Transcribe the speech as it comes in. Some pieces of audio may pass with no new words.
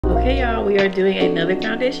Okay, y'all, we are doing another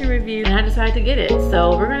foundation review, and I decided to get it.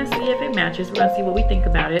 So we're gonna see if it matches. We're gonna see what we think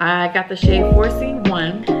about it. I got the shade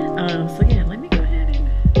 4C1. So yeah, let me go ahead and,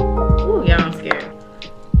 ooh, y'all, I'm scared.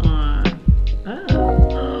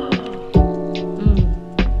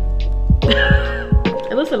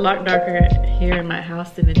 It looks a lot darker here in my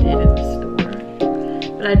house than it did in the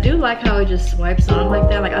store. But I do like how it just swipes on like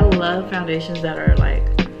that. Like, I love foundations that are like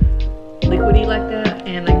liquidy like that,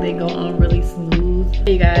 and like they go on really smooth.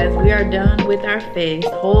 Hey guys, we are done with our face.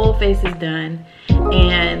 Whole face is done,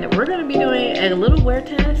 and we're gonna be doing a little wear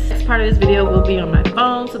test. Next part of this video will be on my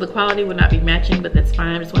phone, so the quality will not be matching, but that's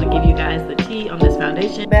fine. I just want to give you guys the tea on this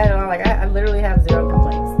foundation. Bad at all. Like, I literally have zero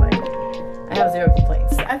complaints. Like, I have zero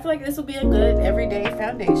complaints. I feel like this will be a good everyday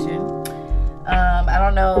foundation. I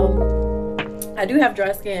don't know. I do have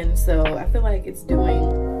dry skin, so I feel like it's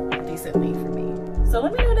doing decently for me. So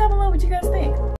let me know down below what you guys think.